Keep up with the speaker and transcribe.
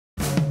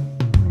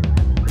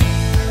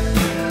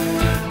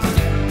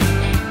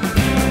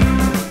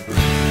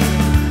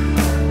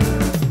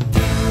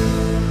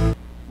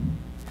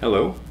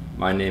Hello,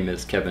 my name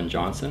is Kevin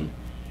Johnson.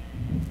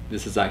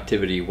 This is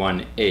Activity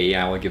 1A.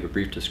 I will give a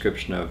brief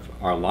description of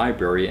our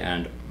library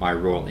and my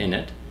role in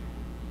it.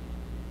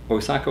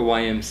 Osaka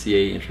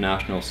YMCA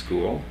International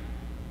School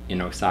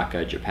in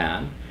Osaka,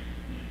 Japan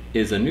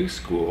is a new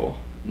school.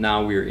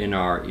 Now we're in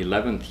our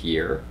 11th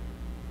year.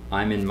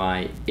 I'm in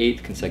my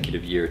 8th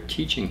consecutive year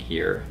teaching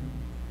here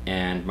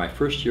and my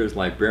first year as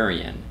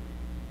librarian.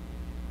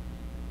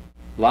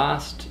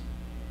 Last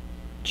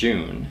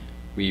June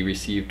we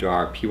received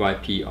our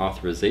PYP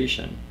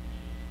authorization,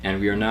 and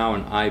we are now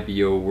an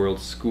IBO World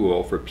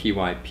School for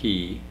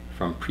PYP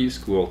from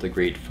preschool to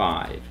grade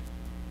 5.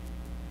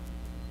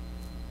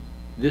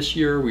 This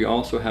year we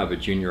also have a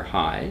junior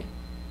high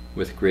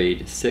with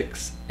grade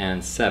 6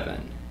 and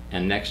 7,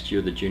 and next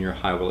year the junior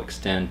high will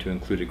extend to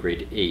include a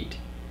grade 8.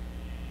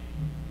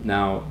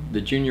 Now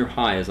the junior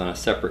high is on a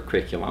separate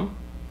curriculum,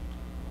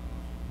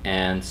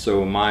 and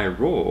so my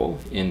role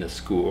in the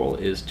school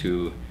is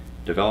to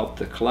develop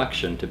the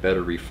collection to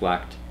better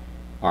reflect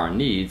our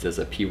needs as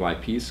a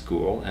PYP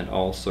school and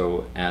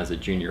also as a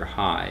junior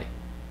high.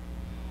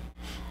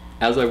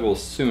 As I will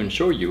soon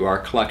show you, our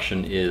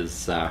collection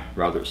is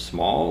rather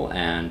small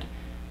and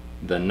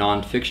the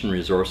non-fiction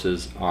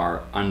resources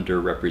are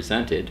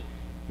underrepresented.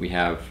 We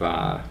have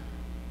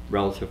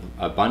relative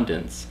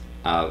abundance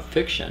of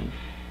fiction,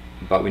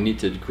 but we need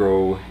to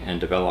grow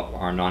and develop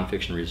our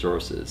non-fiction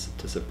resources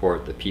to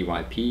support the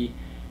PYP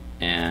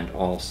and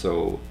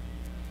also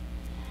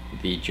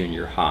the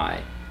junior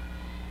high.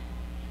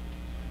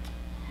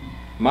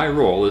 My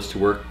role is to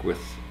work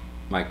with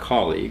my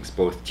colleagues,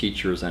 both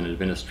teachers and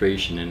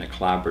administration, in a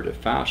collaborative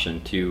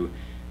fashion to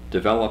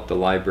develop the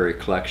library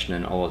collection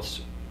in all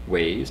its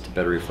ways to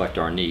better reflect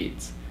our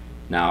needs.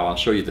 Now I'll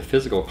show you the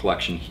physical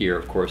collection here.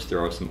 Of course there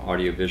are some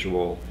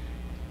audiovisual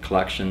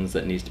collections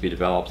that needs to be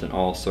developed and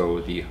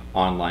also the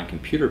online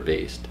computer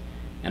based.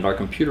 And our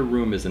computer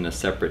room is in a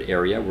separate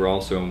area. We're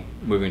also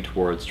moving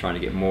towards trying to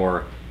get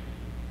more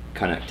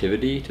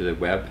connectivity to the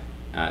web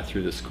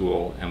through the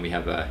school, and we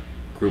have a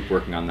group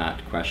working on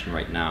that question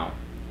right now.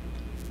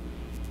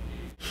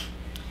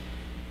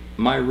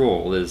 My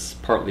role is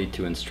partly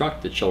to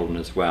instruct the children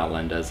as well,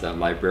 and as a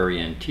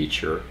librarian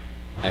teacher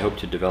I hope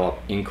to develop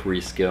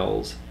inquiry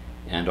skills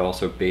and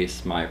also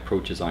base my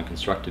approaches on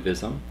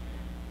constructivism,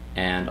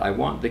 and I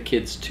want the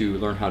kids to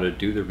learn how to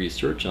do the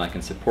research, and I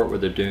can support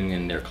what they're doing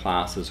in their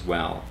class as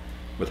well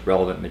with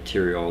relevant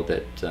material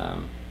that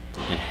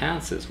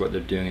enhances what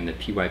they're doing in the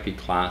PYP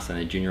class and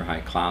the junior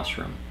high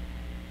classroom.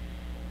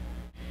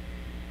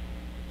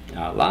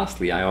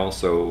 Lastly, I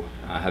also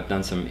have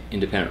done some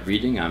independent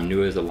reading. I'm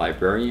new as a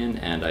librarian,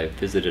 and I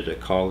visited a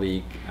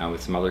colleague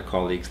with some other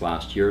colleagues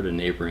last year at a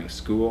neighboring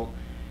school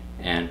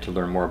and to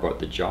learn more about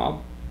the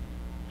job.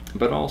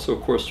 But also,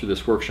 of course, through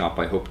this workshop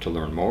I hope to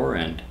learn more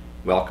and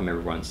welcome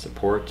everyone's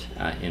support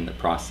in the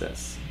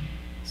process.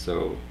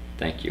 So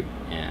thank you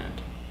and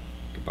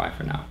goodbye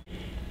for now.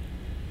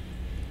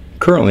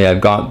 Currently I've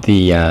got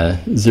the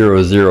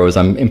 00s.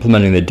 I'm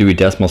implementing the Dewey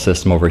Decimal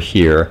System over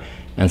here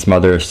and some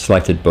other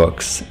selected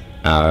books,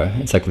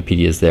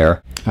 encyclopedias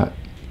there.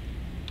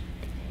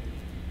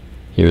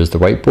 Here's the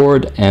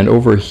whiteboard, and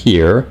over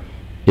here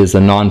is a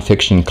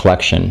non-fiction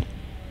collection.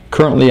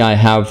 Currently I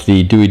have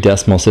the Dewey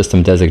Decimal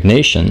System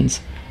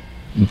designations,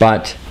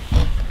 but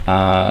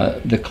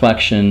the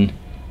collection,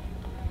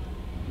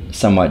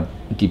 somewhat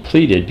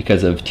depleted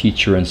because of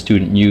teacher and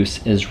student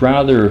use, is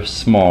rather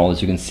small.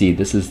 As you can see,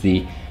 this is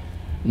the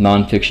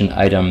non-fiction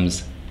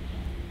items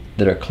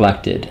that are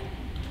collected,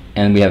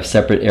 and we have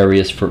separate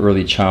areas for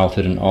early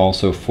childhood and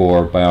also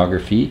for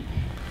biography.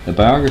 The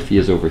biography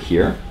is over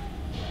here,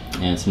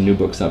 and some new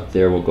books up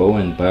there will go,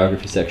 and the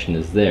biography section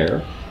is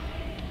there.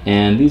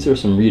 And these are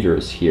some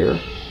readers here,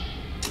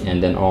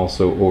 and then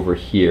also over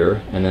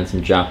here, and then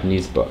some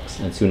Japanese books.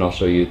 And soon I'll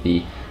show you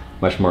the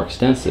much more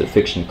extensive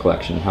fiction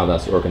collection, how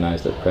that's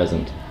organized at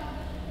present.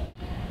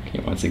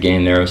 Okay, once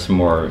again, there are some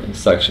more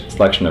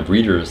selection of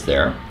readers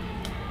there.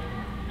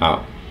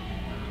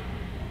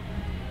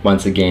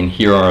 Once again,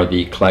 here are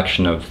the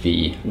collection of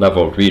the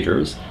leveled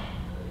readers.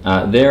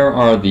 There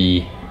are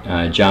the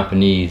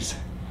Japanese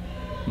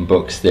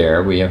books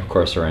there. We of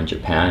course are in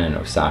Japan and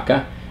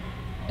Osaka.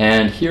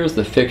 And here's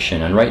the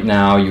fiction, and right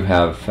now you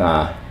have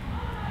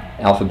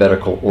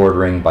alphabetical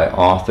ordering by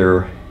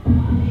author,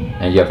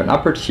 and you have an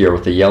upper tier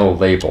with the yellow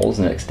labels,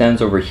 and it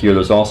extends over here.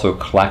 There's also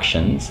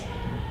collections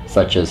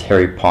such as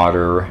Harry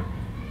Potter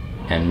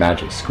and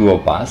Magic School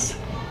Bus.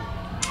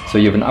 So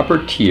you have an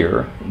upper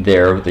tier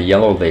there with the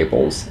yellow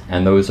labels,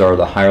 and those are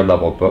the higher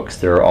level books.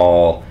 They're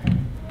all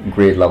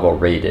grade level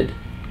rated.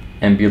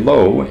 And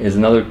below is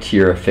another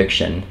tier of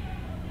fiction,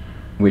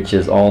 which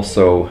is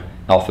also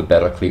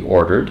alphabetically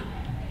ordered.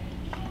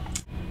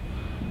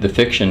 The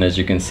fiction, as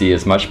you can see,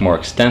 is much more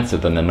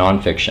extensive than the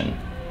non-fiction.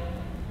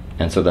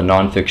 And so the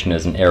non-fiction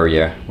is an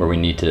area where we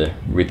need to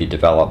really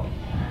develop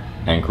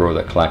and grow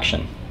the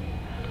collection.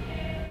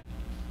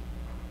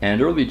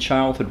 And early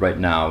childhood right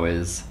now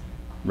is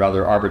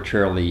rather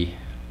arbitrarily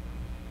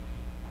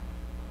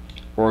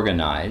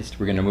organized.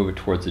 We're going to move it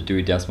towards the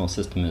Dewey Decimal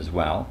System as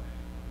well.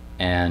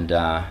 And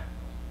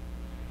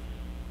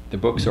The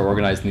books are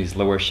organized in these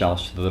lower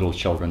shelves for the little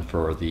children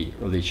for the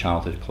early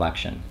childhood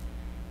collection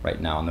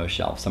right now on those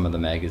shelves. Some of the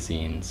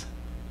magazines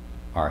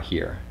are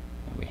here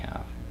that we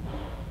have.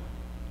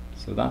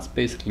 So that's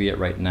basically it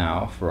right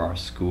now for our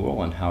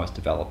school and how it's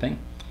developing.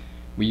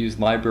 We use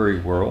Library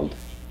World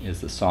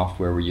is the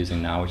software we're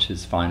using now, which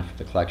is fine for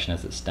the collection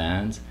as it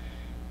stands.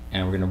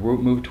 And we're going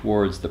to move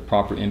towards the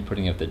proper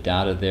inputting of the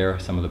data there.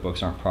 Some of the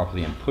books aren't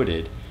properly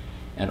inputted.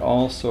 And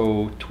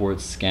also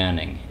towards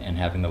scanning and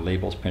having the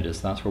labels printed.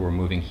 So that's where we're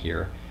moving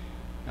here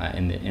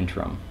in the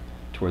interim,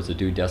 towards the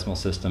Dewey Decimal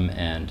System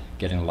and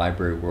getting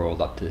Library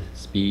World up to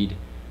speed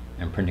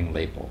and printing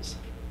labels.